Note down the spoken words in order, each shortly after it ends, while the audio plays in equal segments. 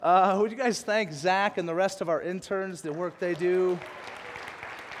Would you guys thank Zach and the rest of our interns? The work they do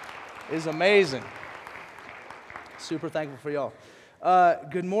is amazing. Super thankful for y'all.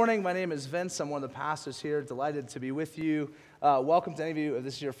 Good morning. My name is Vince. I'm one of the pastors here. Delighted to be with you. Welcome to any of you. If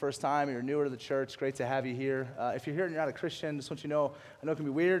this is your first time or you're newer to the church, great to have you here. If you're here and you're not a Christian, just want you to know, I know it can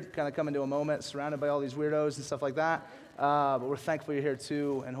be weird, kind of come into a moment surrounded by all these weirdos and stuff like that. But we're thankful you're here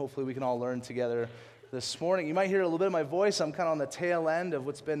too, and hopefully we can all learn together this morning. You might hear a little bit of my voice. I'm kind of on the tail end of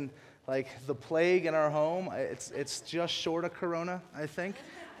what's been like the plague in our home. It's just short of Corona, I think.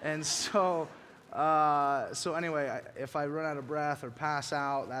 And so anyway, if I run out of breath or pass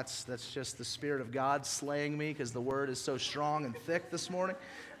out, that's just the Spirit of God slaying me because the Word is so strong and thick this morning.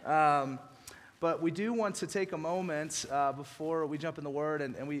 But we do want to take a moment before we jump in the Word,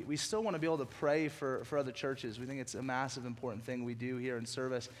 and we still want to be able to pray for other churches. We think it's a massive, important thing we do here in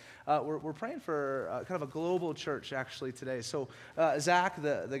service. We're praying for kind of a global church, actually, today. So Zach,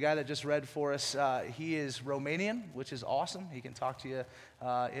 the guy that just read for us, he is Romanian, which is awesome. He can talk to you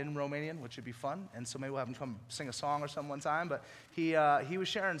in Romanian, which would be fun. And so maybe we'll have him come sing a song or something one time. But he was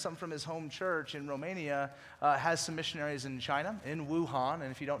sharing something from his home church in Romania, has some missionaries in China, in Wuhan.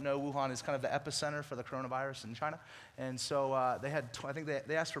 And if you don't know, Wuhan is kind of the epicenter for the coronavirus in China. And so they had, I think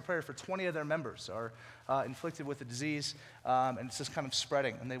they asked for prayer for 20 of their members are inflicted with the disease, and it's just kind of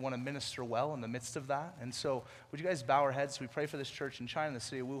spreading, and they want to minister well in the midst of that. And so would you guys bow our heads? We pray for this church in China, the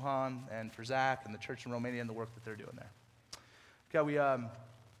city of Wuhan, and for Zach and the church in Romania and the work that they're doing there. God,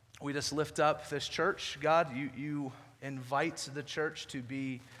 we just lift up this church. God, you invite the church to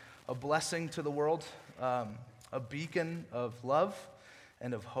be a blessing to the world, a beacon of love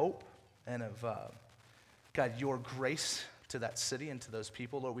and of hope and of, God, your grace to that city and to those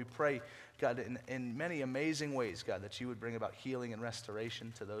people. Lord, we pray, God, in many amazing ways, God, that you would bring about healing and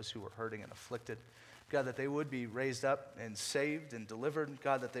restoration to those who are hurting and afflicted. God, that they would be raised up and saved and delivered.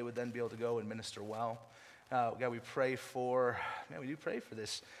 God, that they would then be able to go and minister well. God, we pray for, we do pray for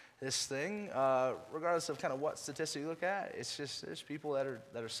this thing, regardless of kind of what statistic you look at. It's just, there's people that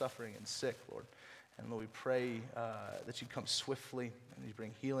are suffering and sick, Lord. And Lord, we pray that you come swiftly and you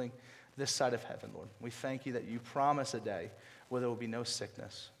bring healing this side of heaven, Lord. We thank you that you promise a day where there will be no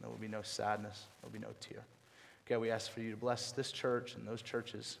sickness, there will be no sadness, there will be no tear. God, we ask for you to bless this church and those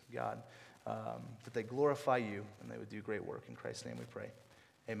churches, God, that they glorify you and they would do great work. In Christ's name we pray.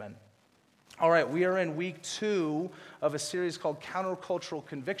 Amen. All right, we are in week 2 of a series called Countercultural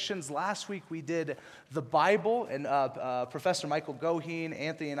Convictions. Last week we did the Bible, and Professor Michael Goheen,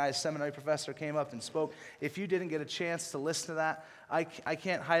 Anthony and I's seminary professor, came up and spoke. If you didn't get a chance to listen to that, I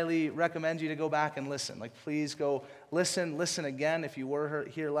can't highly recommend you to go back and listen. Like, please go listen again. If you were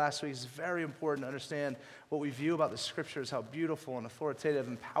here last week, it's very important to understand what we view about the Scriptures, how beautiful and authoritative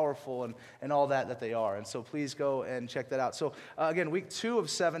and powerful and all that they are. And so please go and check that out. So again, week 2 of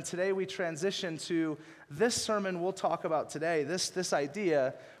 7. Today we transition to this sermon we'll talk about today. This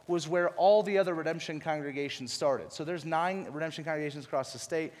idea was where all the other redemption congregations started. So there's 9 redemption congregations across the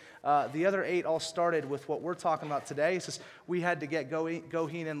state. The other 8 all started with what we're talking about today. It's just we had to get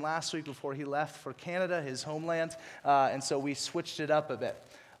Goheen in last week before he left for Canada, his homeland, and so we switched it up a bit.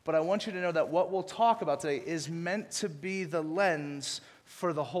 But I want you to know that what we'll talk about today is meant to be the lens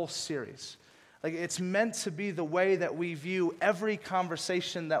for the whole series. Like, it's meant to be the way that we view every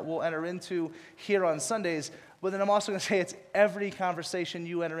conversation that we'll enter into here on Sundays. But then I'm also going to say it's every conversation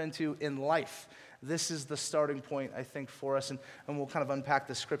you enter into in life. This is the starting point, I think, for us, and we'll kind of unpack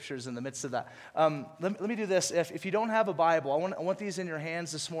the Scriptures in the midst of that. Let me do this. If you don't have a Bible, I want these in your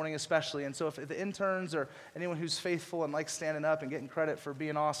hands this morning especially, and so if the interns or anyone who's faithful and likes standing up and getting credit for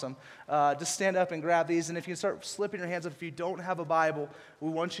being awesome, just stand up and grab these, and if you can start slipping your hands up, if you don't have a Bible,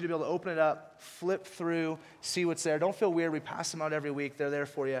 we want you to be able to open it up, flip through, see what's there. Don't feel weird. We pass them out every week. They're there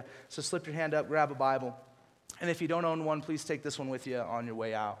for you. So slip your hand up, grab a Bible, and if you don't own one, please take this one with you on your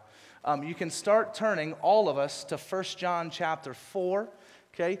way out. You can start turning, all of us, to 1 John chapter 4,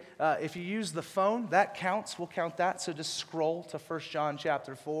 okay? If you use the phone, that counts. We'll count that, so just scroll to 1 John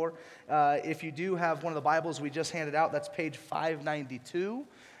chapter 4. If you do have one of the Bibles we just handed out, that's page 592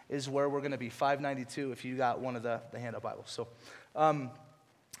 is where we're going to be, 592 if you got one of the handout Bibles. So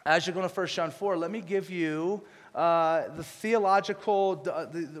as you're going to 1 John 4, let me give you the theological,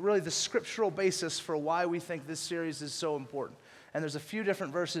 really the scriptural basis for why we think this series is so important. And there's a few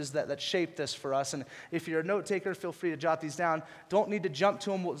different verses that shape this for us. And if you're a note taker, feel free to jot these down. Don't need to jump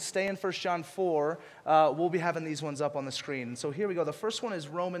to them. We'll stay in 1 John 4. We'll be having these ones up on the screen. And so here we go. The first one is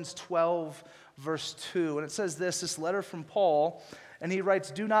Romans 12, verse 2. And it says this letter from Paul. And he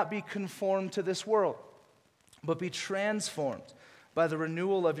writes, "Do not be conformed to this world, but be transformed by the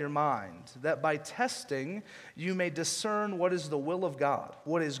renewal of your mind, that by testing you may discern what is the will of God,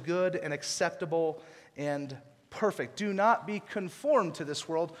 what is good and acceptable and perfect. Do not be conformed to this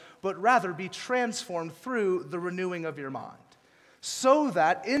world, but rather be transformed through the renewing of your mind, so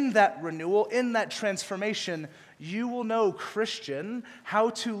that in that renewal, in that transformation, you will know, Christian,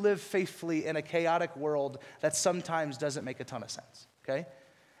 how to live faithfully in a chaotic world that sometimes doesn't make a ton of sense, okay?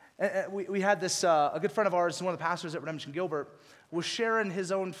 We had this, a good friend of ours, one of the pastors at Redemption, Gilbert, was sharing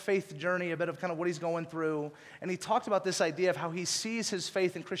his own faith journey, a bit of kind of what he's going through, and he talked about this idea of how he sees his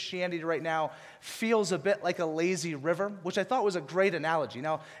faith in Christianity right now feels a bit like a lazy river, which I thought was a great analogy.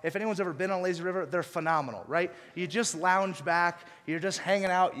 Now, if anyone's ever been on a lazy river, they're phenomenal, right? You just lounge back, you're just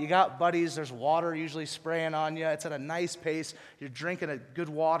hanging out, you got buddies, there's water usually spraying on you, it's at a nice pace, you're drinking a good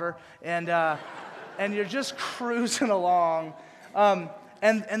water, and you're just cruising along.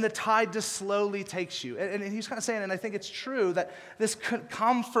 And the tide just slowly takes you. And he's kind of saying, and I think it's true, that this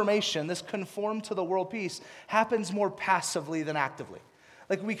conformation, this conform to the world piece, happens more passively than actively.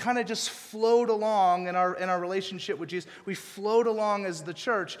 Like we kind of just float along in our relationship with Jesus. We float along as the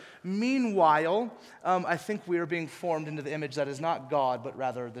church. Meanwhile, I think we are being formed into the image that is not God, but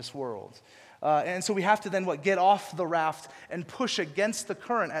rather this world. And so we have to then, get off the raft and push against the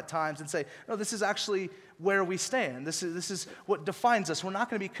current at times and say, no, this is actually where we stand. This is what defines us. We're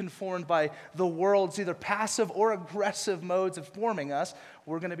not going to be conformed by the world's either passive or aggressive modes of forming us.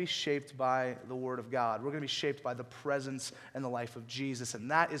 We're going to be shaped by the Word of God. We're going to be shaped by the presence and the life of Jesus,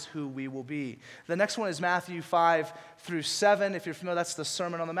 and that is who we will be. The next one is Matthew 5 through 7. If you're familiar, that's the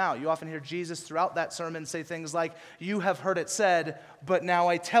Sermon on the Mount. You often hear Jesus throughout that sermon say things like, you have heard it said, but now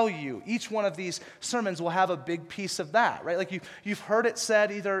I tell you. Each one of these sermons will have a big piece of that, right? Like you've heard it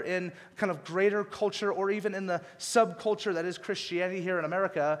said either in kind of greater culture or even in the subculture that is Christianity here in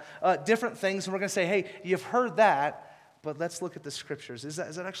America, different things, and we're going to say, hey, you've heard that, but let's look at the scriptures. Is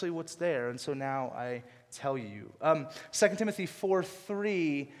that actually what's there? And so now I tell you. 2 Timothy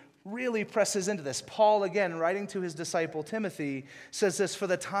 4:3 really presses into this. Paul, again, writing to his disciple Timothy, says this, for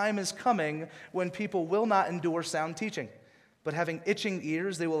the time is coming when people will not endure sound teaching, but having itching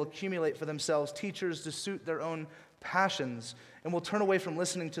ears, they will accumulate for themselves teachers to suit their own passions, and will turn away from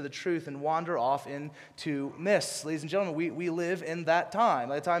listening to the truth and wander off into myths. Ladies and gentlemen, we live in that time.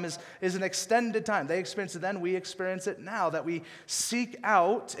 That time is an extended time. They experience it then, we experience it now, that we seek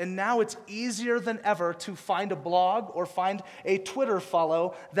out, and now it's easier than ever to find a blog or find a Twitter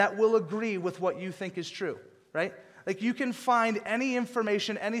follow that will agree with what you think is true, right? Like you can find any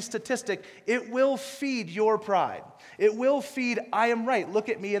information, any statistic, it will feed your pride. It will feed, I am right, look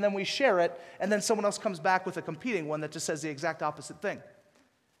at me, and then we share it, and then someone else comes back with a competing one that just says the exact opposite thing.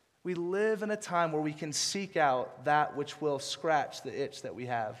 We live in a time where we can seek out that which will scratch the itch that we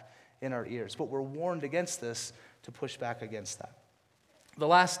have in our ears. But we're warned against this to push back against that. The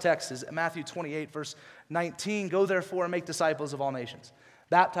last text is Matthew 28, verse 19. Go therefore and make disciples of all nations,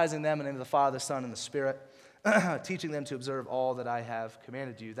 baptizing them in the name of the Father, the Son, and the Spirit, teaching them to observe all that I have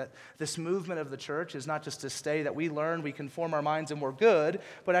commanded you. That this movement of the church is not just to stay, that we learn, we conform our minds, and we're good,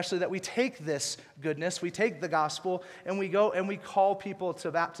 but actually that we take this goodness, we take the gospel, and we go and we call people to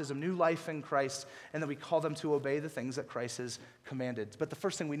baptism, new life in Christ, and that we call them to obey the things that Christ has commanded. But the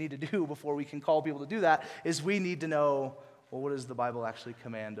first thing we need to do before we can call people to do that is we need to know, well, what does the Bible actually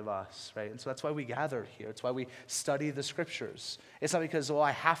command of us, right? And so that's why we gather here. It's why we study the scriptures. It's not because,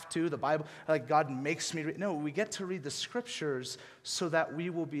 I have to, the Bible, like God makes me read. No, we get to read the scriptures so that we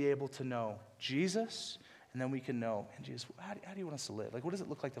will be able to know Jesus, and then we can know, and Jesus, how do you want us to live? Like, what does it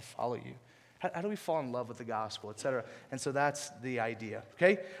look like to follow you? How do we fall in love with the gospel, et cetera? And so that's the idea,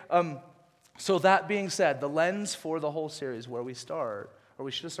 okay? So that being said, the lens for the whole series, where we start, or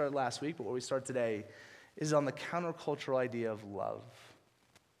we should have started last week, but where we start today, is on the countercultural idea of love.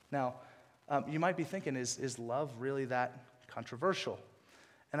 Now, you might be thinking, is love really that controversial?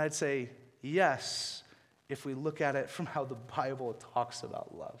 And I'd say yes, if we look at it from how the Bible talks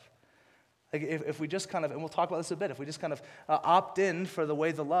about love. Like if we just kind of, and we'll talk about this a bit, if we just kind of opt in for the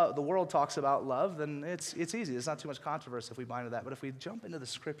way the world talks about love, then it's easy. There's not too much controversy if we buy into that. But if we jump into the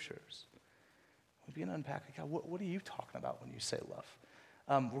scriptures, we begin to unpack, like, what are you talking about when you say love?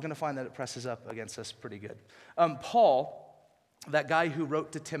 We're going to find that it presses up against us pretty good. Paul, that guy who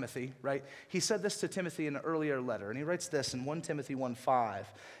wrote to Timothy, right? He said this to Timothy in an earlier letter, and he writes this in 1 Timothy 1:5.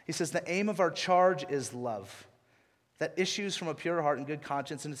 He says, the aim of our charge is love, that issues from a pure heart and good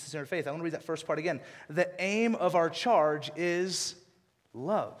conscience and a sincere faith. I want to read that first part again. The aim of our charge is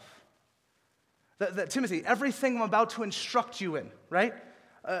love. That Timothy, everything I'm about to instruct you in, right?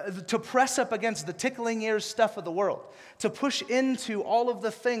 to press up against the tickling ears stuff of the world, to push into all of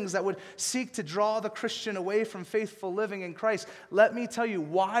the things that would seek to draw the Christian away from faithful living in Christ. Let me tell you,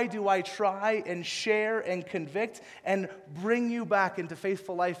 why do I try and share and convict and bring you back into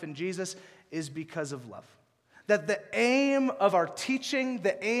faithful life in Jesus? Is because of love. That the aim of our teaching,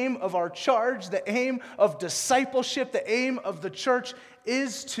 the aim of our charge, the aim of discipleship, the aim of the church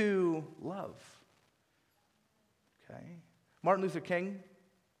is to love. Okay? Martin Luther King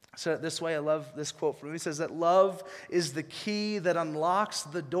said it this way. I love this quote from him. He says that love is the key that unlocks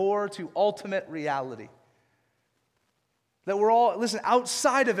the door to ultimate reality. That we're all, listen,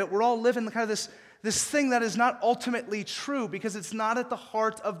 outside of it, we're all living kind of this thing that is not ultimately true because it's not at the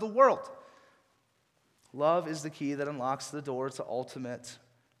heart of the world. Love is the key that unlocks the door to ultimate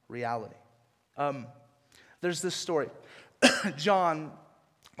reality. There's this story. John,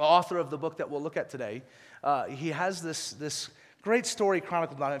 the author of the book that we'll look at today, he has this great story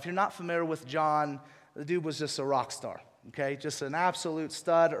chronicled about him. If you're not familiar with John, the dude was just a rock star. Okay, just an absolute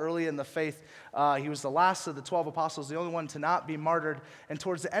stud early in the faith. He was the last of the 12 apostles, the only one to not be martyred. And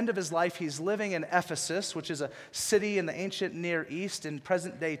towards the end of his life, he's living in Ephesus, which is a city in the ancient Near East in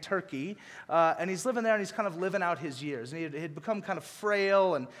present-day Turkey. And he's living there, and he's kind of living out his years. And he had become kind of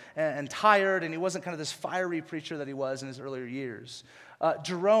frail and tired, and he wasn't kind of this fiery preacher that he was in his earlier years.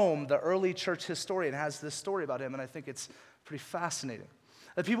 Jerome, the early church historian, has this story about him, and I think it's pretty fascinating.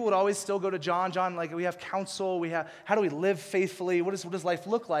 That people would always still go to John, like we have counsel, how do we live faithfully, what does life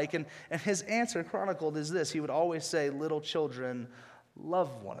look like? And his answer chronicled is this. He would always say, little children,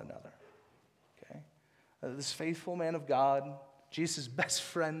 love one another. Okay? This faithful man of God, Jesus' best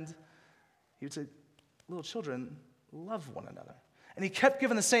friend, he would say, little children, love one another. And he kept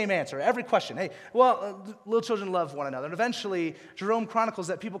giving the same answer, every question. Hey, little children love one another. And eventually, Jerome chronicles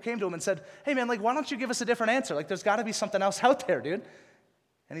that people came to him and said, hey man, why don't you give us a different answer? There's got to be something else out there, dude.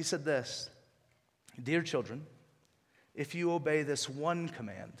 And he said this, dear children, if you obey this one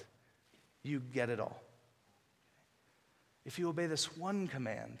command, you get it all. If you obey this one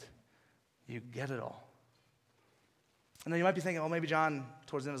command, you get it all. And then you might be thinking, maybe John,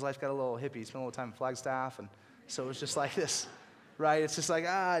 towards the end of his life, got a little hippie. He spent a little time in Flagstaff, and so it was just like this, right? It's just like,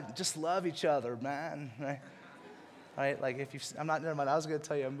 just love each other, man, right? Right? Never mind, I was going to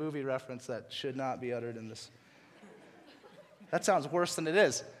tell you a movie reference that should not be uttered in this. That sounds worse than it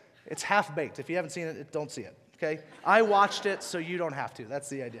is. It's half-baked. If you haven't seen it, don't see it, okay? I watched it, so you don't have to. That's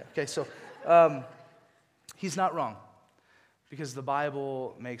the idea. Okay, so he's not wrong because the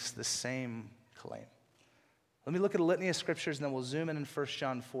Bible makes the same claim. Let me look at a litany of scriptures, and then we'll zoom in 1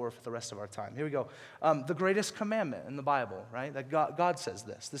 John 4 for the rest of our time. Here we go. The greatest commandment in the Bible, right? That God says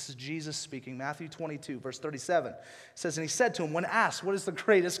this. This is Jesus speaking. Matthew 22, verse 37. It says, and he said to him, when asked, what is the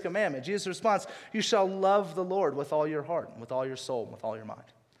greatest commandment? Jesus' response, you shall love the Lord with all your heart, and with all your soul, and with all your mind.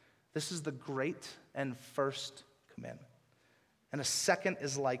 This is the great and first commandment. And a second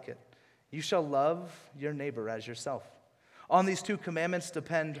is like it. You shall love your neighbor as yourself. On these two commandments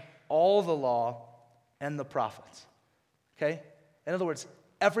depend all the law and the prophets, okay? In other words,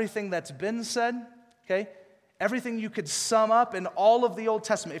 everything that's been said, okay? Everything you could sum up in all of the Old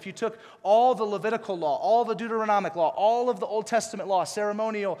Testament. If you took all the Levitical law, all the Deuteronomic law, all of the Old Testament law,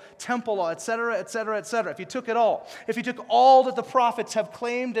 ceremonial, temple law, etc., etc., etc., if you took it all, if you took all that the prophets have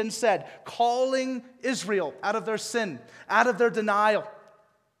claimed and said, calling Israel out of their sin, out of their denial,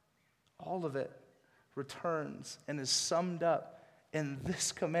 all of it returns and is summed up in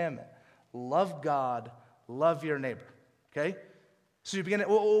this commandment. Love God, love your neighbor, okay? So you begin,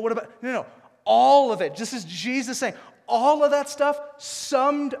 what about, no, all of it, just as Jesus saying, all of that stuff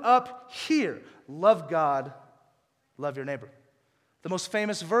summed up here. Love God, love your neighbor. The most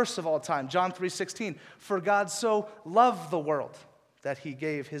famous verse of all time, John 3:16, for God so loved the world that he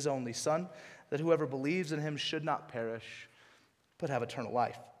gave his only son, that whoever believes in him should not perish, but have eternal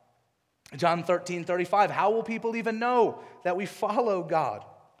life. John 13:35, how will people even know that we follow God?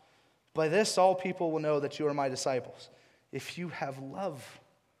 By this, all people will know that you are my disciples, if you have love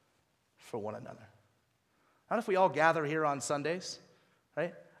for one another. Not if we all gather here on Sundays,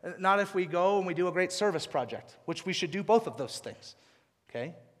 right? Not if we go and we do a great service project, which we should do both of those things,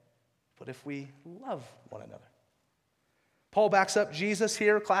 okay? But if we love one another. Paul backs up Jesus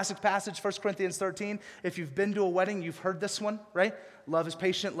here, classic passage, 1 Corinthians 13. If you've been to a wedding, you've heard this one, right? Love is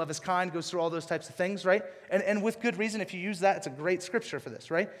patient, love is kind, goes through all those types of things, right? And with good reason, if you use that, it's a great scripture for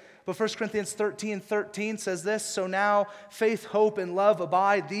this, right? But 1 Corinthians 13:13 says this, so now faith, hope, and love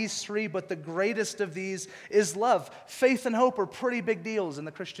abide, these three, but the greatest of these is love. Faith and hope are pretty big deals in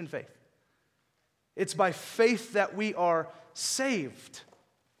the Christian faith. It's by faith that we are saved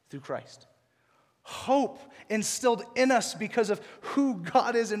through Christ. Hope instilled in us because of who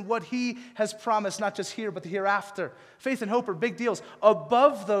God is and what He has promised, not just here, but the hereafter. Faith and hope are big deals.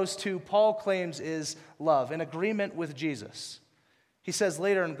 Above those two, Paul claims is love, in agreement with Jesus. He says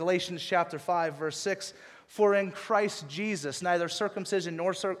later in Galatians chapter 5, verse 6, "For in Christ Jesus, neither circumcision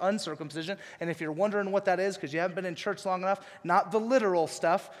nor uncircumcision," and if you're wondering what that is because you haven't been in church long enough, not the literal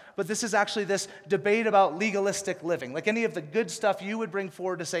stuff, but this is actually this debate about legalistic living. Like any of the good stuff you would bring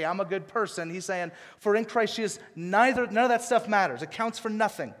forward to say, I'm a good person, he's saying, for in Christ Jesus, none of that stuff matters. It counts for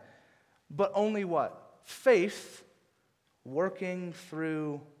nothing. But only what? Faith working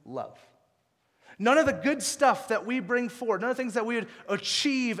through love. None of the good stuff that we bring forward, none of the things that we would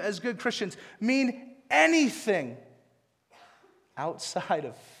achieve as good Christians mean anything outside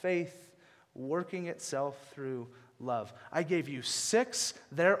of faith working itself through love. I gave you 6.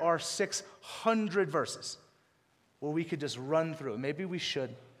 There are 600 verses where we could just run through it. Maybe we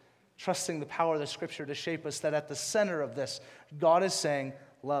should, trusting the power of the Scripture to shape us, that at the center of this, God is saying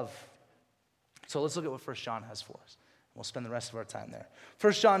love. So let's look at what 1 John has for us. We'll spend the rest of our time there.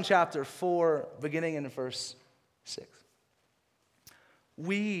 1 John chapter 4, beginning in verse 6.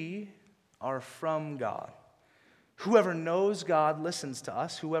 We are from God. Whoever knows God listens to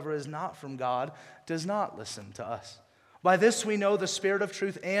us. Whoever is not from God does not listen to us. By this we know the spirit of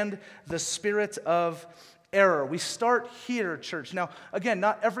truth and the spirit of error. We start here, church. Now, again,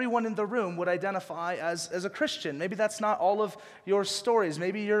 not everyone in the room would identify as a Christian. Maybe that's not all of your stories.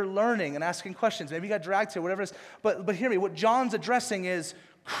 Maybe you're learning and asking questions. Maybe you got dragged here, whatever it is. But hear me, what John's addressing is,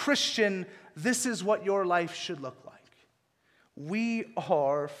 Christian, this is what your life should look like. We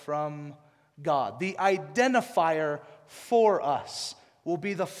are from God. The identifier for us will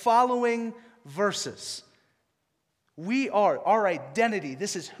be the following verses. We are, our identity,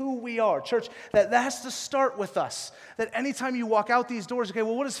 this is who we are. Church, that has to start with us. That anytime you walk out these doors, okay,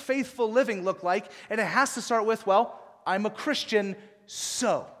 well, what does faithful living look like? And it has to start with, well, I'm a Christian,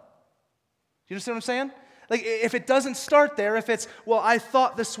 so. You understand what I'm saying? Like, if it doesn't start there, if it's, well, I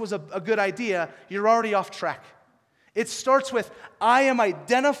thought this was a good idea, you're already off track. It starts with, I am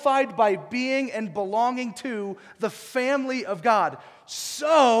identified by being and belonging to the family of God.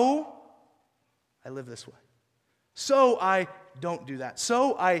 So, I live this way. So, I don't do that.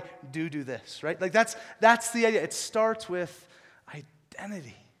 So, I do this, right? Like, that's the idea. It starts with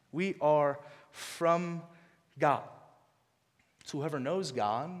identity. We are from God. So, whoever knows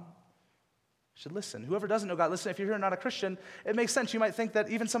God should listen. Whoever doesn't know God, listen, if you're here and not a Christian, it makes sense. You might think that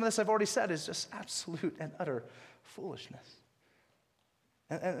even some of this I've already said is just absolute and utter foolishness.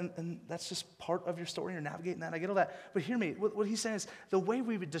 And that's just part of your story. You're navigating that. I get all that. But hear me. What he's saying is the way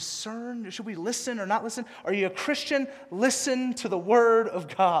we would discern, should we listen or not listen? Are you a Christian? Listen to the Word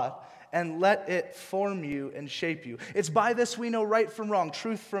of God and let it form you and shape you. It's by this we know right from wrong,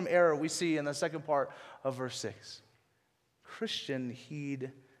 truth from error, we see in the second part of verse 6. Christian,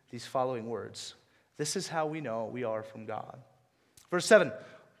 heed these following words. This is how we know we are from God. Verse 7,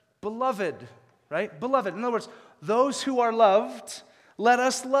 beloved, right? Beloved. In other words, those who are loved, let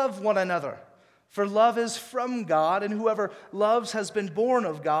us love one another. For love is from God, and whoever loves has been born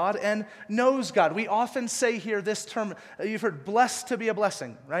of God and knows God. We often say here this term, you've heard blessed to be a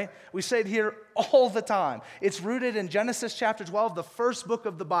blessing, right? We say it here all the time. It's rooted in Genesis chapter 12, the first book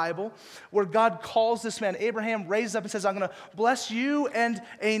of the Bible, where God calls this man, Abraham, raised up and says, I'm going to bless you and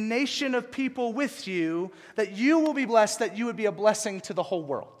a nation of people with you, that you will be blessed, that you would be a blessing to the whole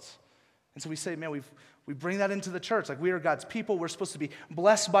world. And so we say, man, we bring that into the church. Like, we are God's people. We're supposed to be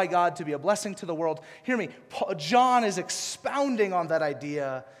blessed by God to be a blessing to the world. Hear me. John is expounding on that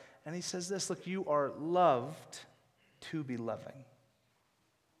idea, and he says this, look, you are loved to be loving.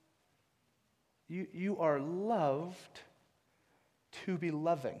 You are loved to be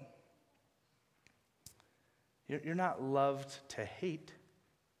loving. You're not loved to hate.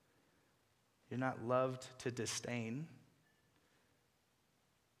 You're not loved to disdain.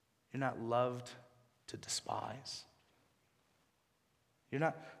 You're not loved to despise. You're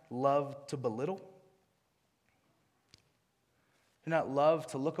not loved to belittle. You're not loved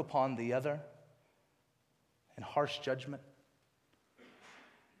to look upon the other in harsh judgment.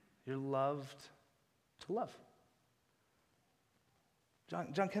 You're loved to love.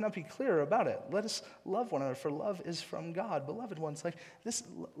 John cannot be clearer about it. Let us love one another, for love is from God. Beloved ones, like this,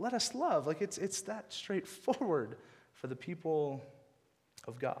 let us love. Like it's that straightforward for the people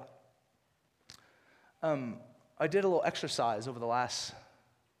of God. I did a little exercise over the last,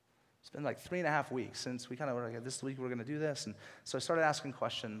 it's been like 3.5 weeks since we kind of were like, this week we're going to do this. And so I started asking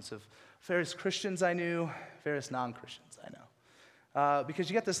questions of various Christians I knew, various non-Christians I know. Because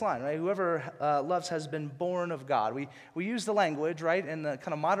you get this line, right? Whoever loves has been born of God. We use the language, right, in the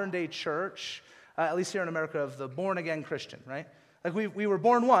kind of modern day church at least here in America, of the born-again Christian, right? Like we were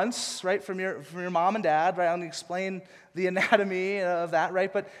born once, right, from your mom and dad, right? I'm going to explain the anatomy of that,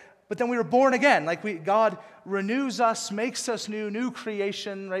 right? But then we were born again. Like God renews us, makes us new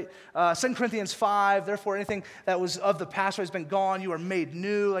creation, right? 2 Corinthians 5, therefore anything that was of the past has been gone, you are made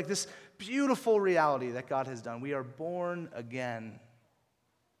new. Like this beautiful reality that God has done. We are born again.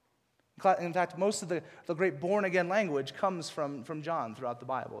 In fact, most of the great born-again language comes from John throughout the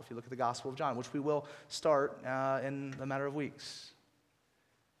Bible, if you look at the Gospel of John, which we will start in a matter of weeks.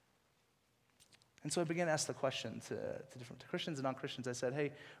 And so I began to ask the question to Christians and non-Christians. I said,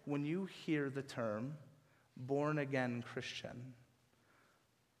 hey, when you hear the term born-again Christian,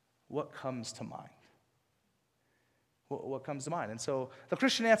 what comes to mind? What comes to mind? And so the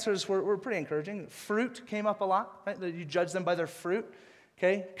Christian answers were pretty encouraging. Fruit came up a lot, right? You judge them by their fruit.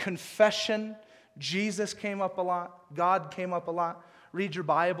 Okay, confession, Jesus came up a lot, God came up a lot, read your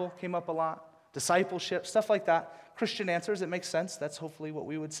Bible came up a lot, discipleship, stuff like that. Christian answers, it makes sense. That's hopefully what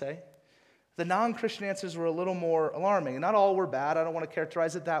we would say. The non-Christian answers were a little more alarming. And not all were bad, I don't want to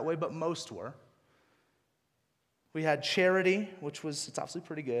characterize it that way, but most were. We had charity, which it's obviously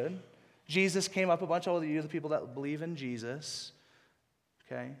pretty good. Jesus came up a bunch, all of you, the people that believe in Jesus.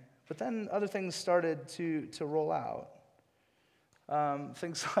 Okay, but then other things started to roll out.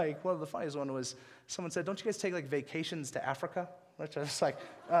 Things like, one of the funniest one was, someone said, don't you guys take like vacations to Africa? Which I was like,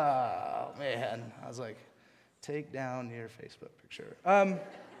 oh man. I was like, take down your Facebook picture. I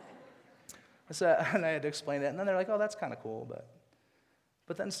said, and I had to explain it, and then they're like, oh, that's kind of cool,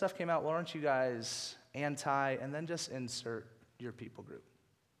 but then stuff came out, well, aren't you guys anti, and then just insert your people group.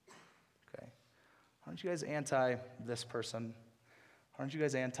 Okay. Aren't you guys anti this person? Aren't you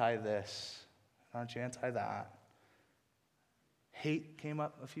guys anti this? Aren't you anti that? Hate came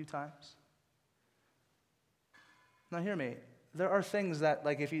up a few times. Now hear me. There are things that,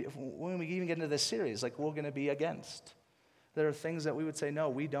 like, when we even get into this series, like, we're going to be against. There are things that we would say, no,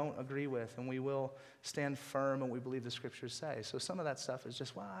 we don't agree with, and we will stand firm and we believe the Scriptures say. So some of that stuff is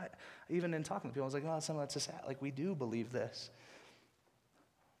just, well, even in talking to people, I was like, oh, some of that's just, like, we do believe this.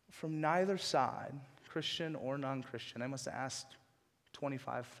 From neither side, Christian or non-Christian, I must have asked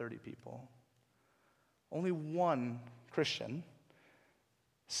 25, 30 people. Only one Christian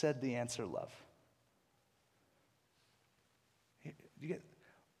said the answer love. You get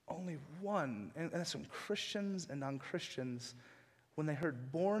only one, and that's from Christians and non-Christians, when they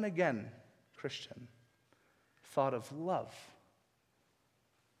heard born again Christian, thought of love.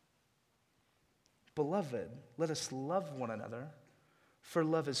 Beloved, let us love one another, for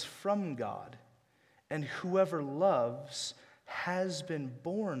love is from God, and whoever loves has been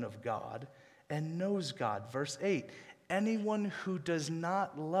born of God and knows God. Verse 8, anyone who does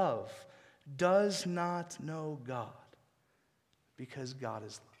not love does not know God, because God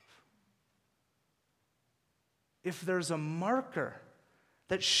is love. If there's a marker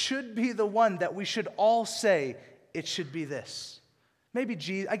that should be the one that we should all say, it should be this.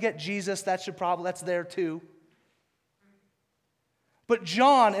 Maybe I get Jesus, that's there too. But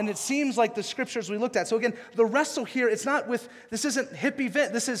John, and it seems like the scriptures we looked at. So again, the wrestle here, this isn't hip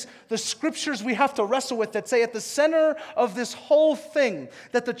event. This is the scriptures we have to wrestle with that say at the center of this whole thing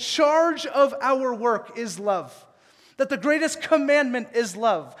that the charge of our work is love. That the greatest commandment is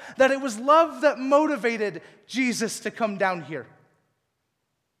love. That it was love that motivated Jesus to come down here.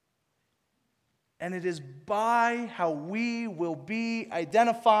 And it is by how we will be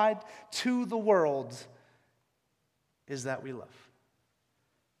identified to the world is that we love.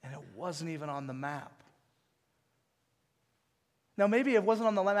 And it wasn't even on the map. Now, maybe it wasn't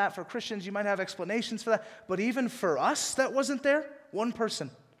on the map for Christians. You might have explanations for that. But even for us, that wasn't there. One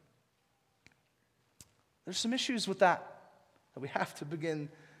person. There's some issues with that we have to begin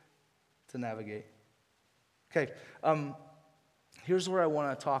to navigate. Okay, here's where I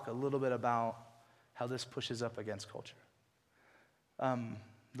want to talk a little bit about how this pushes up against culture.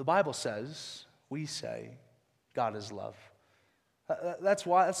 The Bible says, we say, God is love. That's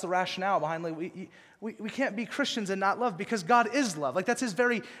the rationale behind, like, we can't be Christians and not love because God is love. Like, that's his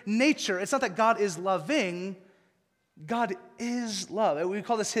very nature. It's not that God is loving. God is love. We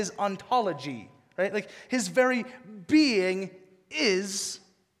call this his ontology, right? Like, his very being is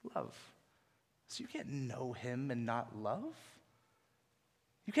love. So you can't know him and not love.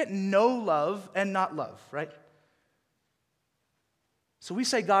 You can't know love and not love, right? So we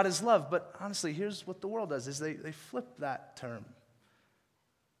say God is love, but honestly, here's what the world does, is they flip that term.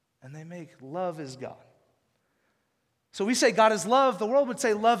 And they make love is God. So we say God is love, the world would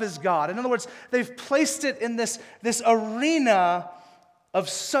say love is God. In other words, they've placed it in this arena of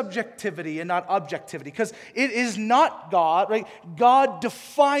subjectivity and not objectivity, because it is not God, right? God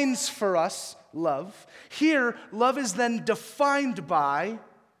defines for us love. Here, love is then defined by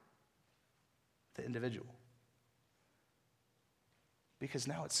the individual. Because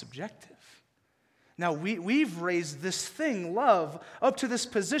now it's subjective. Now we've raised this thing, love, up to this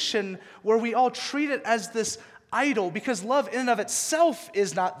position where we all treat it as this idol, because love in and of itself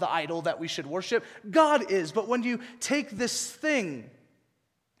is not the idol that we should worship. God is. But when you take this thing,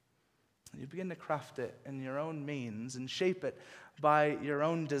 you begin to craft it in your own means and shape it by your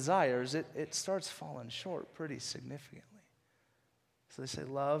own desires, it starts falling short pretty significantly. So they say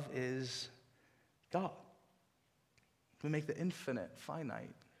love is God. We make the infinite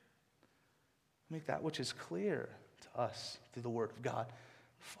finite. We make that which is clear to us through the Word of God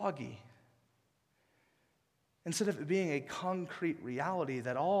foggy. Instead of it being a concrete reality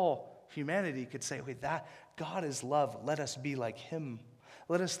that all humanity could say, wait, that God is love, let us be like Him.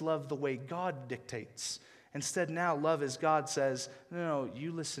 Let us love the way God dictates. Instead, now love as God says, no,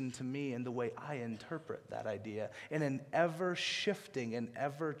 you listen to me in the way I interpret that idea in an ever-shifting and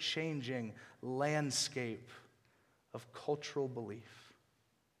ever-changing landscape of cultural belief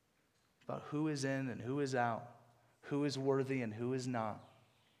about who is in and who is out, who is worthy and who is not,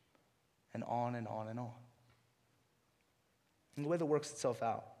 and on and on and on. And the way that works itself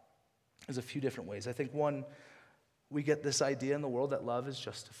out is a few different ways. I think one, we get this idea in the world that love is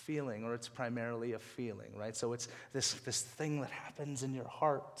just a feeling, or it's primarily a feeling, right? So it's this thing that happens in your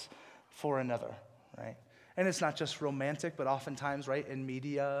heart for another, right? And it's not just romantic, but oftentimes, right, in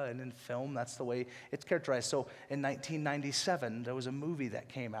media and in film, that's the way it's characterized. So in 1997, there was a movie that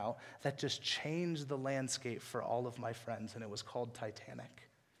came out that just changed the landscape for all of my friends, and it was called Titanic,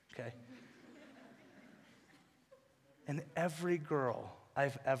 okay? And every girl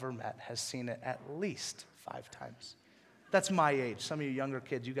I've ever met has seen it at least 5 times. That's my age. Some of you younger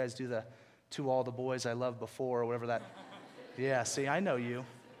kids, you guys do the To All the Boys I Loved Before or whatever that. Yeah, see, I know you.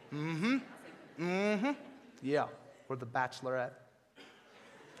 Yeah, or The Bachelorette.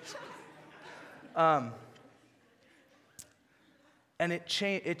 And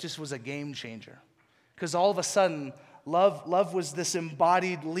it just was a game changer. Because all of a sudden, love was this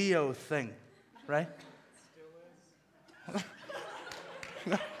embodied Leo thing, right?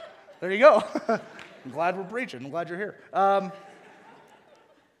 There you go. I'm glad we're preaching. I'm glad you're here.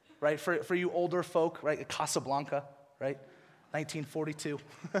 Right, for you older folk, right, Casablanca, right, 1942.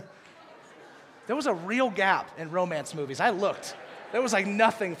 There was a real gap in romance movies. I looked. There was like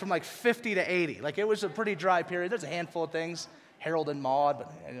nothing from like 50 to 80. Like it was a pretty dry period. There's a handful of things, Harold and Maude,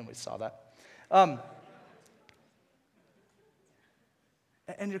 but nobody saw that.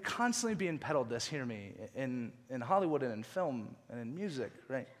 And you're constantly being peddled this, hear me, in Hollywood and in film and in music,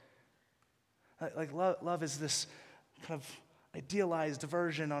 right? Like love is this kind of idealized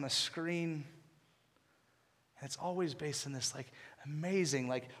version on a screen. And it's always based on this like amazing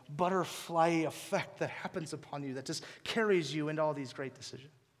like butterfly effect that happens upon you that just carries you into all these great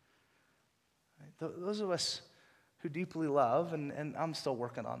decisions. Right? Those of us who deeply love, and I'm still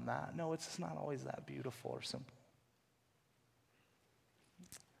working on that, no, it's not always that beautiful or simple.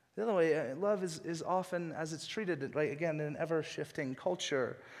 The other way, love is often, as it's treated, right, again, in an ever-shifting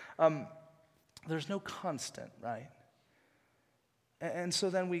culture, there's no constant, right? And so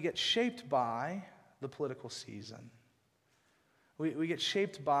then we get shaped by the political season. We get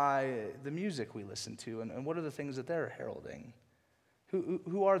shaped by the music we listen to, and what are the things that they're heralding?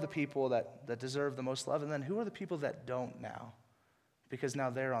 Who are the people that deserve the most love, and then who are the people that don't now? Because now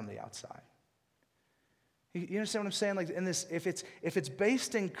they're on the outside. You understand what I'm saying? Like in this, if it's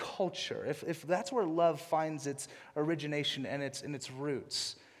based in culture, if that's where love finds its origination and its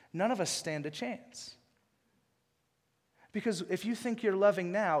roots, none of us stand a chance. Because if you think you're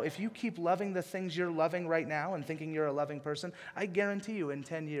loving now, if you keep loving the things you're loving right now and thinking you're a loving person, I guarantee you in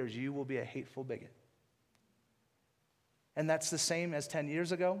 10 years you will be a hateful bigot. And that's the same as 10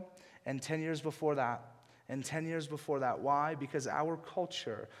 years ago and 10 years before that. And 10 years before that. Why? Because our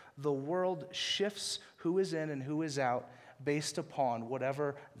culture, the world shifts who is in and who is out based upon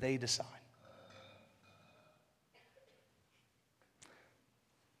whatever they decide.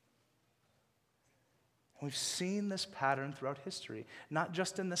 We've seen this pattern throughout history, not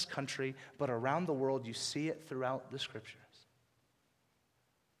just in this country, but around the world. You see it throughout the scriptures.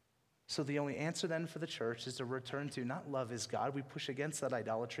 So the only answer then for the church is to return to not love is God. We push against that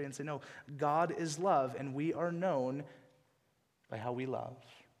idolatry and say, no, God is love, and we are known by how we love.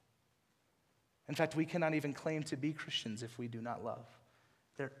 In fact, we cannot even claim to be Christians if we do not love.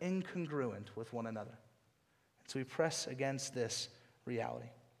 They're incongruent with one another. So we press against this reality.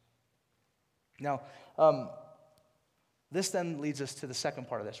 Now, this then leads us to the second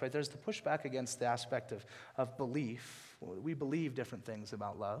part of this, right? There's the pushback against the aspect of belief. We believe different things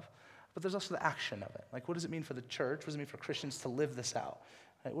about love. but there's also the action of it. Like, what does it mean for the church? What does it mean for Christians to live this out?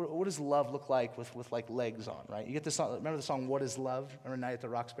 Right? What does love look like with like legs on, right? You get this song, remember the song, What is Love? Remember Night at the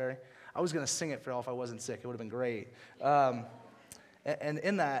Roxbury? I was going to sing it for y'all if I wasn't sick. It would have been great. And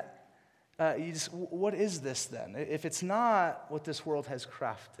in that, what is this then? If it's not what this world has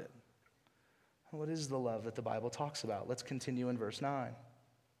crafted, what is the love that the Bible talks about? Let's continue in verse 9.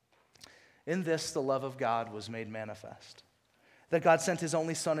 In this, the love of God was made manifest, that God sent his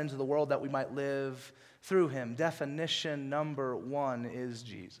only Son into the world that we might live through him. Definition number 1 is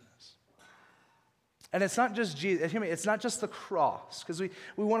Jesus. And it's not just Jesus, hear me, it's not just the cross, because we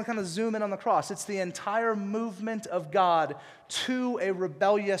want to kind of zoom in on the cross. It's the entire movement of God to a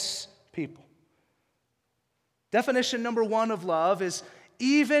rebellious people. Definition number 1 of love is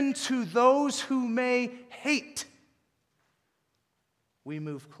even to those who may hate, we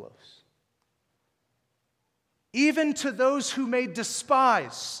move close. Even to those who may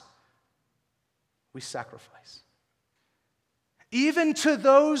despise, we sacrifice. Even to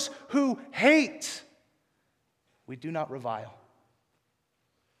those who hate, we do not revile.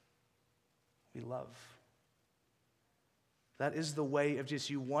 We love. That is the way of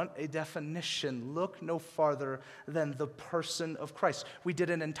Jesus. You want a definition, look no farther than the person of Christ. We did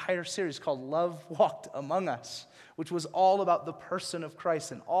an entire series called Love Walked Among Us, which was all about the person of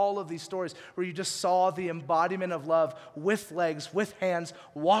Christ, and all of these stories where you just saw the embodiment of love with legs, with hands,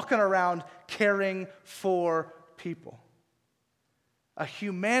 walking around, caring for people. A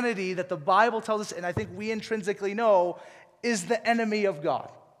humanity that the Bible tells us, and I think we intrinsically know, is the enemy of God,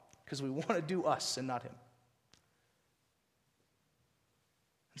 because we want to do us and not him.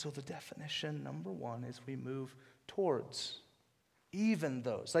 And so the definition, number 1, is we move towards even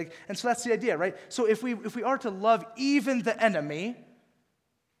those. And so that's the idea, right? So if we are to love even the enemy,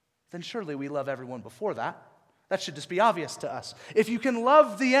 then surely we love everyone before that. That should just be obvious to us. If you can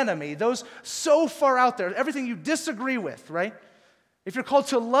love the enemy, those so far out there, everything you disagree with, right? If you're called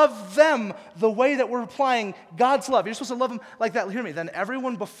to love them the way that we're applying God's love, you're supposed to love them like that, hear me, then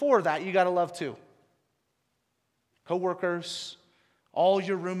everyone before that you got to love too. Co-workers, all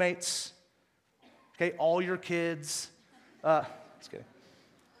your roommates, okay, all your kids. Just kidding.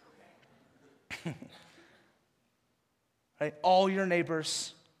 Right, all your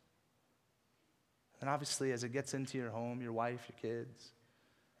neighbors. And obviously, as it gets into your home, your wife, your kids,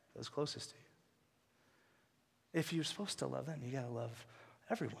 those closest to you. If you're supposed to love them, you got to love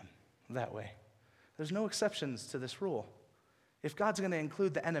everyone that way. There's no exceptions to this rule. If God's going to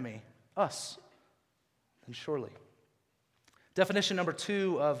include the enemy, us, then surely. Definition number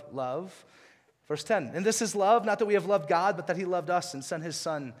 2 of love, verse 10. And this is love, not that we have loved God, but that he loved us and sent his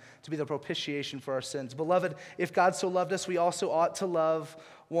Son to be the propitiation for our sins. Beloved, if God so loved us, we also ought to love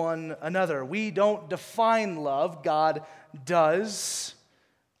one another. We don't define love, God does.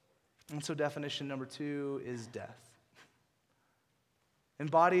 And so definition number 2 is death.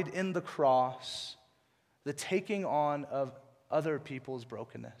 Embodied in the cross, the taking on of other people's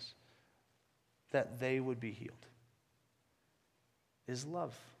brokenness, that they would be healed, is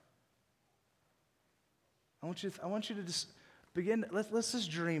love. I want you to just begin, let's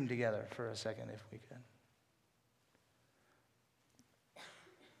just dream together for a second if we can.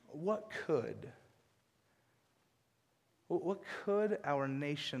 What could our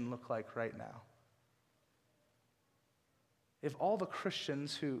nation look like right now if all the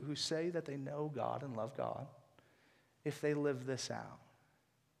Christians who say that they know God and love God, if they live this out?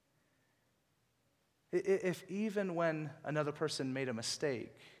 If even when another person made a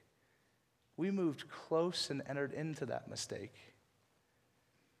mistake, we moved close and entered into that mistake,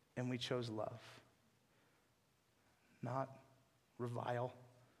 and we chose love, not revile,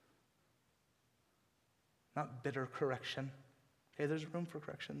 not bitter correction. Okay, there's room for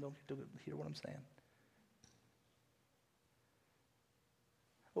correction. Don't hear what I'm saying.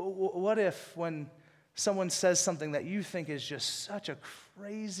 What if when someone says something that you think is just such a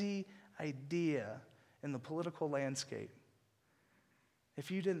crazy idea in the political landscape, if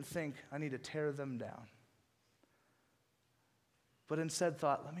you didn't think, I need to tear them down, but instead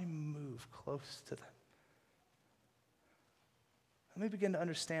thought, let me move close to them. Let me begin to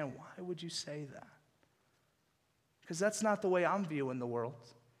understand, why would you say that? Because that's not the way I'm viewing the world.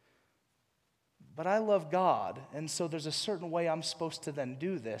 But I love God, and so there's a certain way I'm supposed to then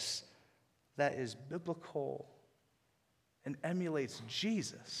do this that is biblical and emulates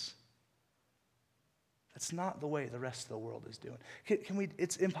Jesus. That's not the way the rest of the world is doing.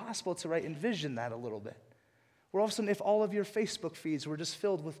 It's impossible to envision that a little bit. Where all of a sudden, if all of your Facebook feeds were just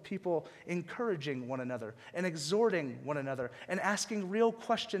filled with people encouraging one another and exhorting one another and asking real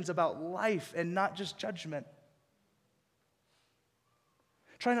questions about life and not just judgment.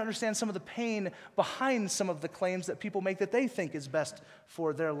 trying to understand some of the pain behind some of the claims that people make that they think is best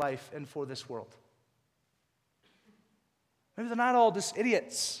for their life and for this world. Maybe they're not all just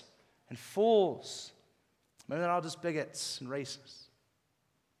idiots and fools. Maybe they're all just bigots and racists.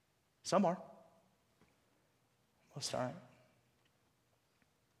 Some are. Most aren't.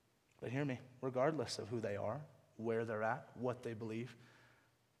 But hear me, regardless of who they are, where they're at, what they believe,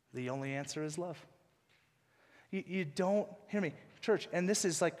 the only answer is love. You don't, hear me, church, and this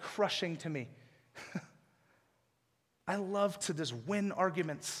is like crushing to me. I love to just win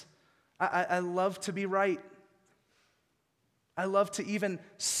arguments. I love to be right. I love to even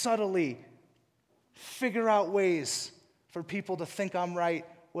subtly figure out ways for people to think I'm right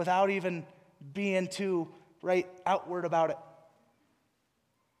without even being too right outward about it.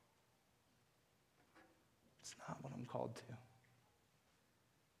 It's not what I'm called to.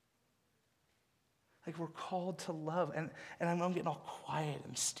 Like, we're called to love. And I'm getting all quiet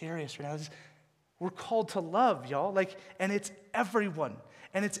and mysterious right now. We're called to love, y'all. Like, and it's everyone.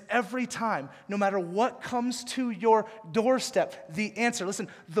 And it's every time. No matter what comes to your doorstep, the answer, listen,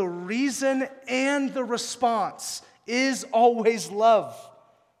 the reason and the response is always love.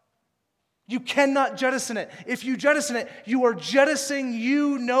 You cannot jettison it. If you jettison it, you are jettisoning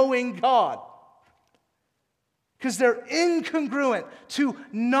you knowing God. Because they're incongruent to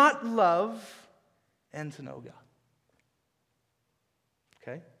not love and to know God.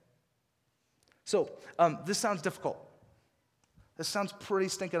 Okay? So, this sounds difficult. This sounds pretty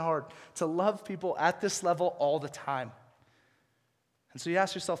stinking hard, to love people at this level all the time. And so you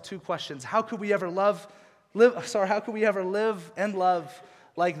ask yourself two questions. How could we ever live and love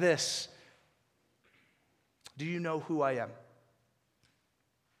like this? Do you know who I am?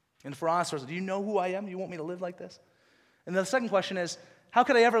 And if we're honest, do you know who I am? You want me to live like this? And the second question is, how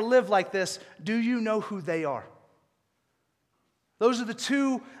could I ever live like this? Do you know who they are? Those are the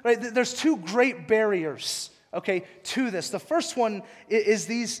two, right? There's two great barriers, okay, to this. The first one is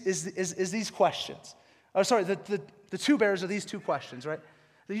these questions. The two barriers are these two questions, right?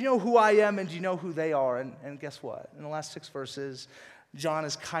 Do you know who I am and do you know who they are? And guess what? In the last 6 verses, John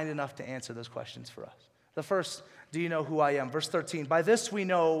is kind enough to answer those questions for us. The first, do you know who I am? Verse 13, by this we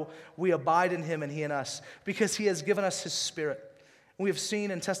know we abide in him and he in us, because he has given us his Spirit. We have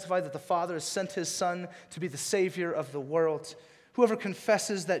seen and testified that the Father has sent his Son to be the Savior of the world. Whoever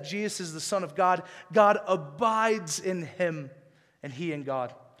confesses that Jesus is the Son of God, God abides in him and he in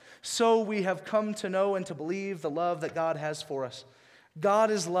God. So we have come to know and to believe the love that God has for us.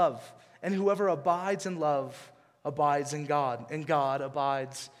 God is love, and whoever abides in love abides in God, and God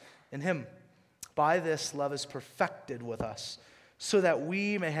abides in him. By this, love is perfected with us, so that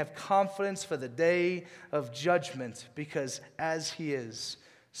we may have confidence for the day of judgment, because as he is,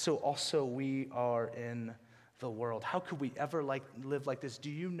 so also we are in the world. How could we ever live like this? Do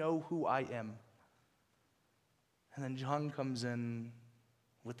you know who I am? And then John comes in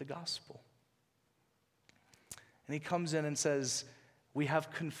with the gospel. And he comes in and says, we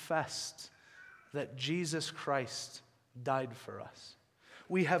have confessed that Jesus Christ died for us.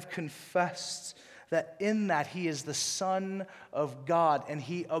 We have confessed that in that he is the Son of God, and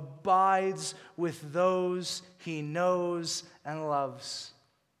he abides with those he knows and loves.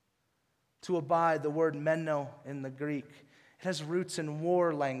 To abide, the word meno in the Greek, it has roots in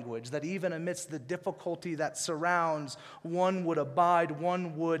war language, that even amidst the difficulty that surrounds, one would abide,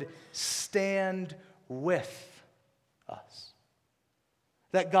 one would stand with us.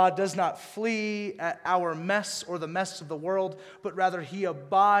 That God does not flee at our mess or the mess of the world, but rather he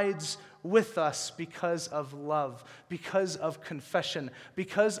abides with us because of love, because of confession,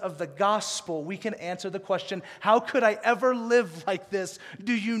 because of the gospel. We can answer the question, how could I ever live like this?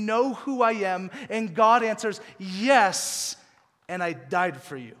 Do you know who I am? And God answers, yes, and I died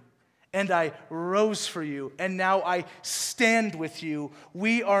for you. And I rose for you, and now I stand with you.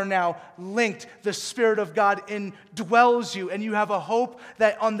 We are now linked. The Spirit of God indwells you, and you have a hope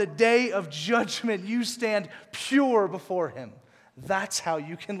that on the day of judgment, you stand pure before him. That's how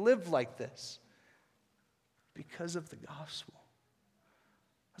you can live like this, because of the gospel.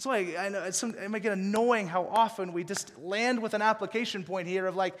 That's why I know it might get annoying how often we just land with an application point here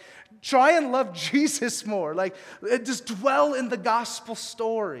of like, try and love Jesus more. Like, just dwell in the gospel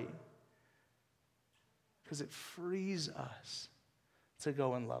story. Because it frees us to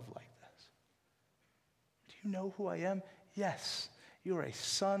go and love like this. Do you know who I am? Yes, you are a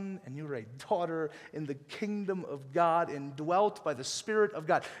son and you are a daughter in the kingdom of God, indwelt by the Spirit of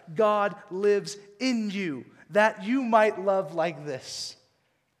God. God lives in you, that you might love like this.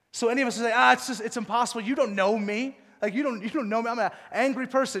 So any of us say, it's impossible. You don't know me. Like, you don't know me. I'm an angry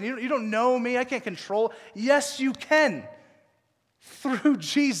person. You don't know me. I can't control. Yes, you can. through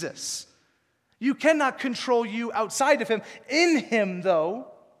Jesus. You cannot control you outside of him. In him, though,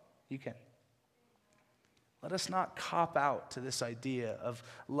 you can. Let us not cop out to this idea of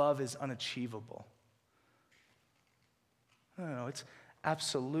love is unachievable. No, it's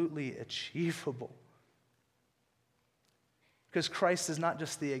absolutely achievable. Because Christ is not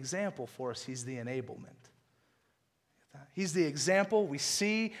just the example for us, he's the enablement. He's the example we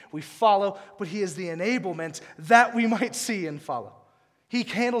see, we follow, but he is the enablement that we might see and follow. He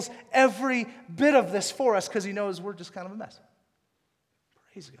handles every bit of this for us because he knows we're just kind of a mess.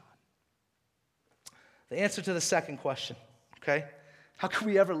 Praise God. The answer to the second question, okay? How can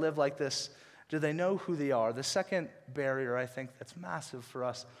we ever live like this? Do they know who they are? The second barrier, I think, that's massive for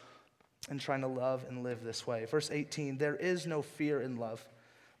us in trying to love and live this way. Verse 18, there is no fear in love,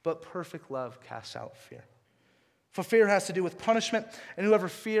 but perfect love casts out fear. For fear has to do with punishment, and whoever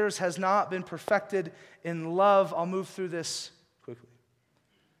fears has not been perfected in love. I'll move through this quickly.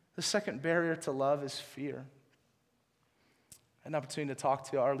 The second barrier to love is fear. I had an opportunity to talk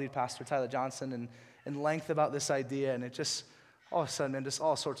to our lead pastor, Tyler Johnson, in length about this idea, and it just, all of a sudden, man, just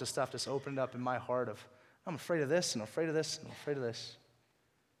all sorts of stuff just opened up in my heart of, I'm afraid of this, and I'm afraid of this, and I'm afraid of this.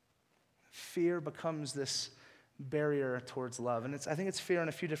 Fear becomes this barrier towards love. And I think it's fear in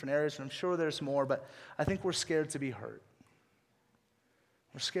a few different areas, and I'm sure there's more, but I think we're scared to be hurt.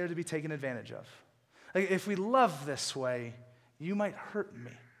 We're scared to be taken advantage of. Like, if we love this way, you might hurt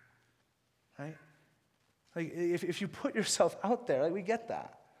me, right? Like, if you put yourself out there, like, we get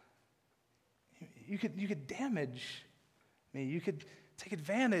that. You could damage me. You could take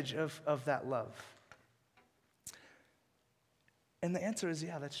advantage of that love. And the answer is,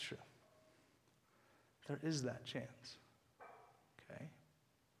 yeah, that's true. There is that chance. Okay?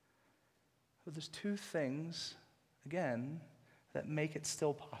 But there's two things, again, that make it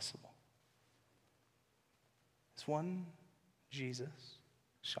still possible. It's one, Jesus,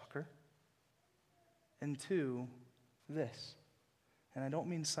 shocker. And two, this. And I don't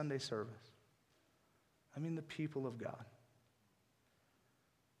mean Sunday service. I mean the people of God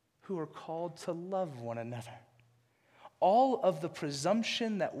who are called to love one another. All of the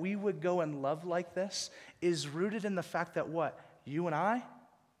presumption that we would go and love like this is rooted in the fact that what? You and I,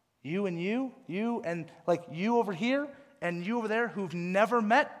 you and you and like you over here and you over there who've never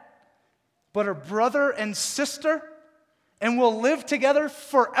met, but are brother and sister and will live together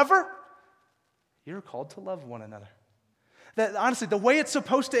forever, you're called to love one another. That honestly, the way it's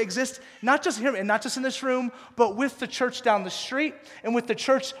supposed to exist, not just here and not just in this room, but with the church down the street and with the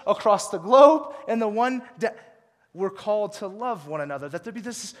church across the globe and the one we're called to love one another. That there be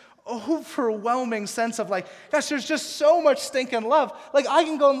this overwhelming sense of like, gosh, there's just so much stinking love. Like, I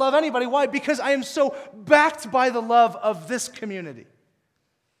can go and love anybody. Why? Because I am so backed by the love of this community.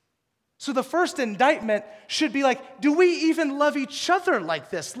 So the first indictment should be like, do we even love each other like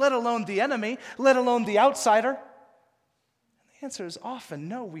this, let alone the enemy, let alone the outsider? The answer is often,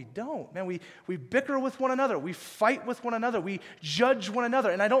 no, we don't. Man, we bicker with one another. We fight with one another. We judge one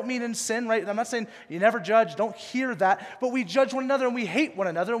another. And I don't mean in sin, right? I'm not saying you never judge. Don't hear that. But we judge one another and we hate one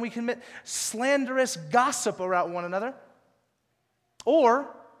another and we commit slanderous gossip around one another. Or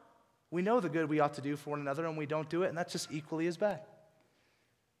we know the good we ought to do for one another and we don't do it, and that's just equally as bad.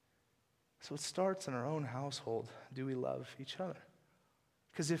 So it starts in our own household. Do we love each other?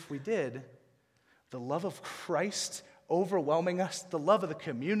 Because if we did, the love of Christ overwhelming us, the love of the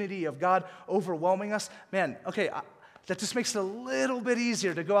community of God overwhelming us, man, okay, that just makes it a little bit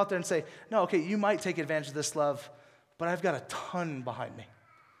easier to go out there and say, no, okay, you might take advantage of this love, but I've got a ton behind me,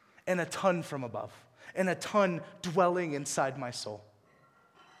 and a ton from above, and a ton dwelling inside my soul.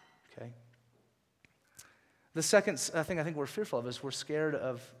 Okay? The second thing I think we're fearful of is we're scared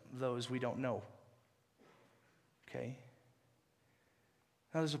of those we don't know. Okay?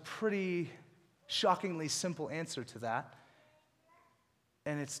 Now, there's a pretty shockingly simple answer to that,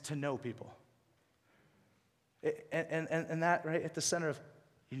 and it's to know people. And that right at the center of,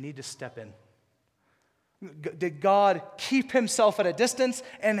 you need to step in. Did God keep himself at a distance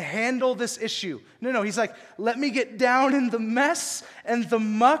and handle this issue? No, he's like, let me get down in the mess and the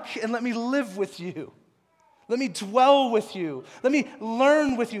muck and let me live with you. Let me dwell with you. Let me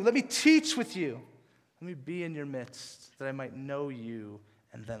learn with you. Let me teach with you. Let me be in your midst that I might know you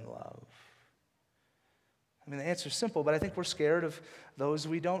and then love. I mean, the answer is simple, but I think we're scared of those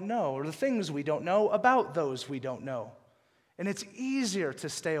we don't know or the things we don't know about those we don't know. And it's easier to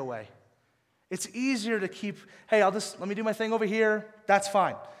stay away. It's easier to keep, hey, let me do my thing over here. That's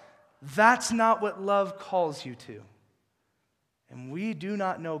fine. That's not what love calls you to. And we do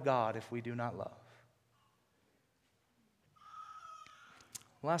not know God if we do not love.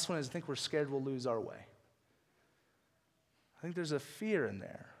 The last one is I think we're scared we'll lose our way. I think there's a fear in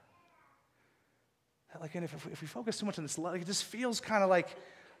there. Like, and if we focus too much on this love, like, it just feels kind of like,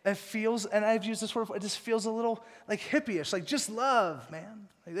 it feels, and I've used this word before, it just feels a little like hippie-ish, like just love, man.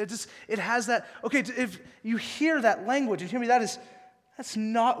 Like it has that, okay, if you hear that language and hear me, that's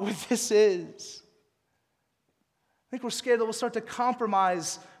not what this is. I think we're scared that we'll start to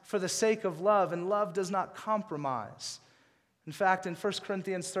compromise for the sake of love, and love does not compromise. In fact, in 1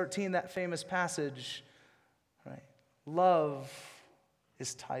 Corinthians 13, that famous passage, right, love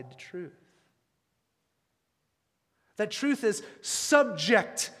is tied to truth. That truth is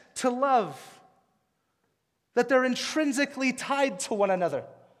subject to love. That they're intrinsically tied to one another.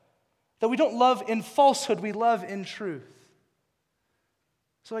 That we don't love in falsehood, we love in truth.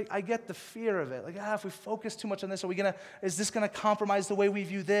 So I get the fear of it. Like, if we focus too much on this, is this going to compromise the way we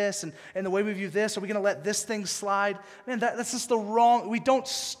view this and the way we view this? Are we going to let this thing slide? Man, that's just the wrong, we don't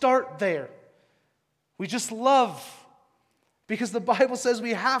start there. We just love. Because the Bible says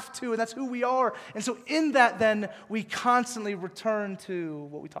we have to, and that's who we are. And so in that, then, we constantly return to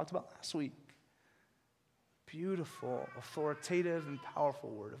what we talked about last week. Beautiful, authoritative, and powerful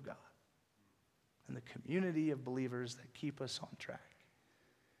Word of God. And the community of believers that keep us on track.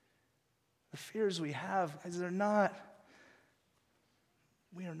 The fears we have, guys, we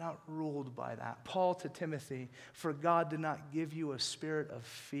are not ruled by that. Paul to Timothy, for God did not give you a spirit of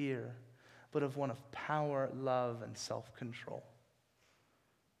fear, but of one of power, love, and self-control.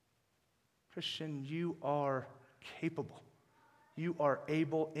 Christian, you are capable. You are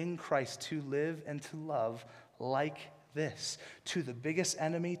able in Christ to live and to love like this, to the biggest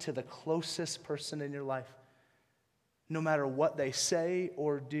enemy, to the closest person in your life, no matter what they say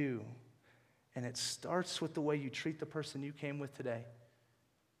or do. And it starts with the way you treat the person you came with today.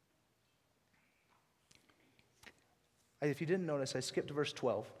 If you didn't notice, I skipped to verse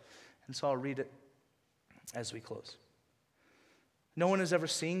 12. And so I'll read it as we close. No one has ever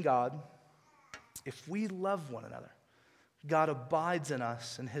seen God. If we love one another, God abides in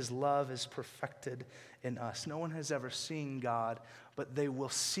us, and his love is perfected in us. No one has ever seen God, but they will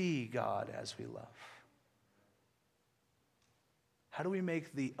see God as we love. How do we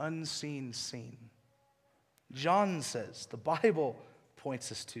make the unseen seen? John says, the Bible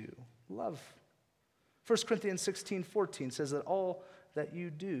points us to love. 1 Corinthians 16:14 says that all that you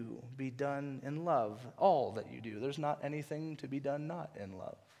do be done in love. All that you do. There's not anything to be done not in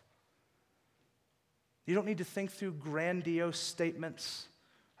love. You don't need to think through grandiose statements,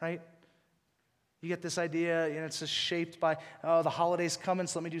 right? You get this idea, it's just shaped by, the holiday's coming,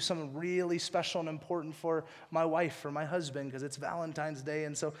 so let me do something really special and important for my wife or my husband because it's Valentine's Day,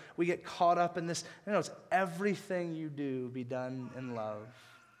 and so we get caught up in this. It's everything you do be done in love.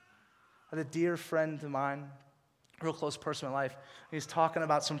 I had a dear friend of mine, a real close person in my life, he was talking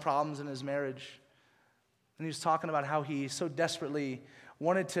about some problems in his marriage, and he was talking about how he so desperately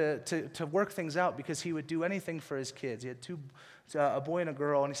wanted to work things out because he would do anything for his kids. He had a boy and a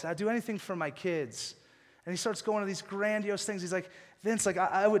girl, and he said, I'd do anything for my kids. And he starts going to these grandiose things. He's like, Vince, like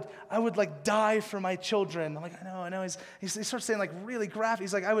I would like die for my children. I'm like, I know. He starts saying like really graphic.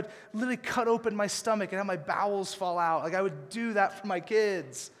 He's like, I would literally cut open my stomach and have my bowels fall out. Like I would do that for my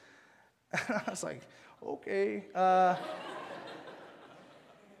kids. And I was like, okay. But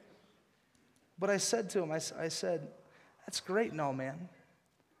I said to him, I said, that's great and all, man.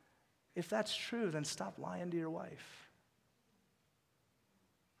 If that's true, then stop lying to your wife.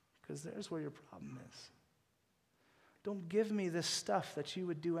 Because there's where your problem is. Don't give me this stuff that you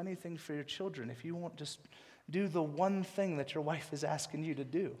would do anything for your children if you won't just do the one thing that your wife is asking you to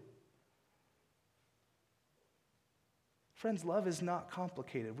do. Friends, love is not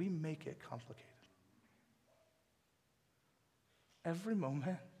complicated. We make it complicated. Every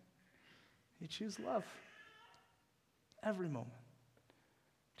moment, you choose love. Every moment.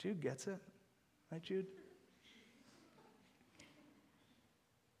 Jude gets it. Right, Jude?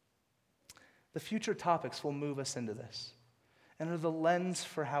 The future topics will move us into this and are the lens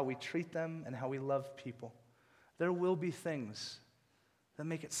for how we treat them and how we love people. There will be things that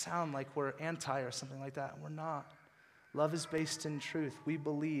make it sound like we're anti or something like that, and we're not. Love is based in truth. We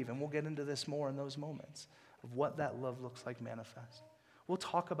believe, and we'll get into this more in those moments, of what that love looks like manifest. We'll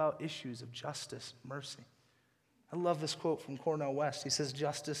talk about issues of justice, mercy. I love this quote from Cornel West. He says,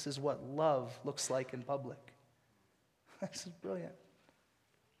 justice is what love looks like in public. This is brilliant.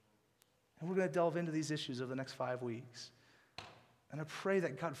 And we're going to delve into these issues over the next 5 weeks. And I pray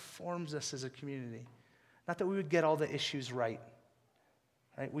that God forms us as a community. Not that we would get all the issues right.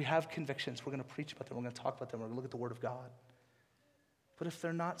 Right? We have convictions. We're going to preach about them. We're going to talk about them. We're going to look at the Word of God. But if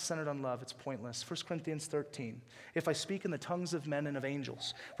they're not centered on love, it's pointless. 1 Corinthians 13. If I speak in the tongues of men and of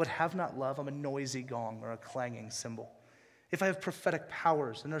angels, but have not love, I'm a noisy gong or a clanging cymbal. if I have prophetic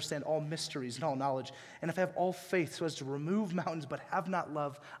powers and understand all mysteries and all knowledge, and if I have all faith so as to remove mountains but have not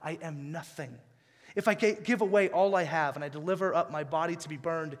love, I am nothing. If I give away all I have and I deliver up my body to be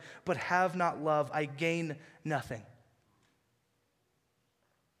burned but have not love, I gain nothing.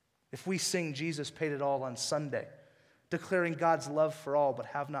 If we sing Jesus paid it all on Sunday, declaring God's love for all but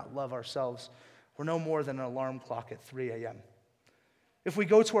have not love ourselves, we're no more than an alarm clock at 3 a.m. If we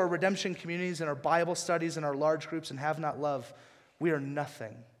go to our redemption communities and our Bible studies and our large groups and have not love, we are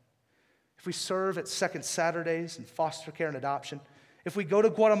nothing. If we serve at Second Saturdays and foster care and adoption, if we go to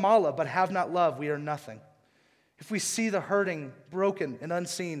Guatemala but have not love, we are nothing. If we see the hurting, broken, and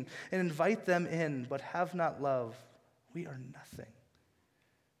unseen and invite them in but have not love, we are nothing.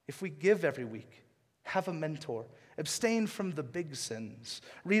 If we give every week, have a mentor, abstain from the big sins,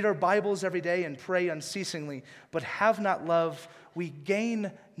 read our Bibles every day and pray unceasingly, but have not love, we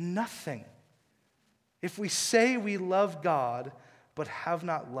gain nothing. If we say we love God but have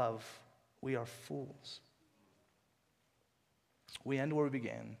not love, we are fools. We end where we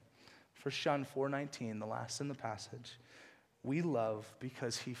began. 1 John 4:19, the last in the passage. We love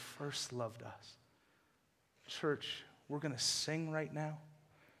because he first loved us. Church, we're going to sing right now.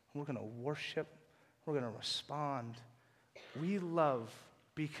 We're going to worship. We're going to respond. We love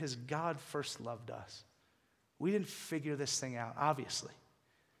because God first loved us. We didn't figure this thing out, obviously.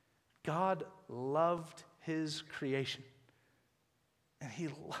 God loved his creation. And he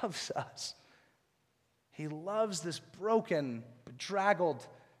loves us. He loves this broken, bedraggled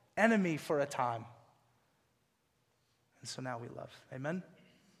enemy for a time. And so now we love. Amen?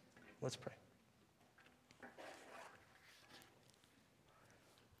 Let's pray.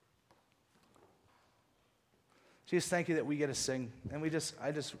 Jesus, thank you that we get to sing. And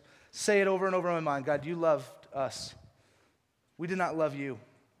I just say it over and over in my mind. God, you loved us. We did not love you.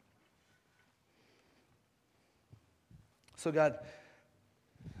 So God,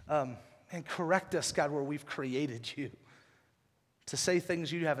 and correct us, God, where we've created you to say things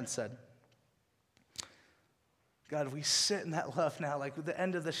you haven't said. God, we sit in that love now, like the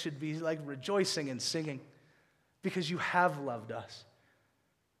end of this should be like rejoicing and singing because you have loved us.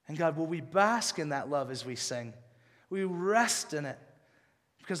 And God, will we bask in that love as we sing? We rest in it.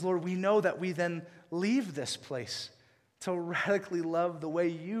 Because, Lord, we know that we then leave this place to radically love the way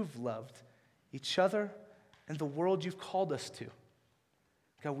you've loved each other and the world you've called us to.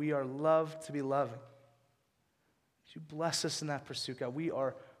 God, we are loved to be loving. Would you bless us in that pursuit, God? We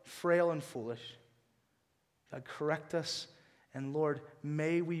are frail and foolish. God, correct us. And, Lord,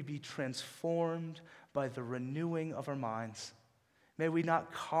 may we be transformed by the renewing of our minds. May we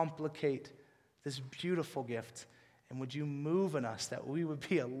not complicate this beautiful gift. And would you move in us that we would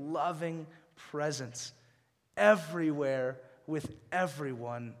be a loving presence everywhere with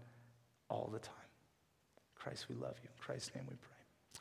everyone all the time. Christ, we love you. In Christ's name we pray.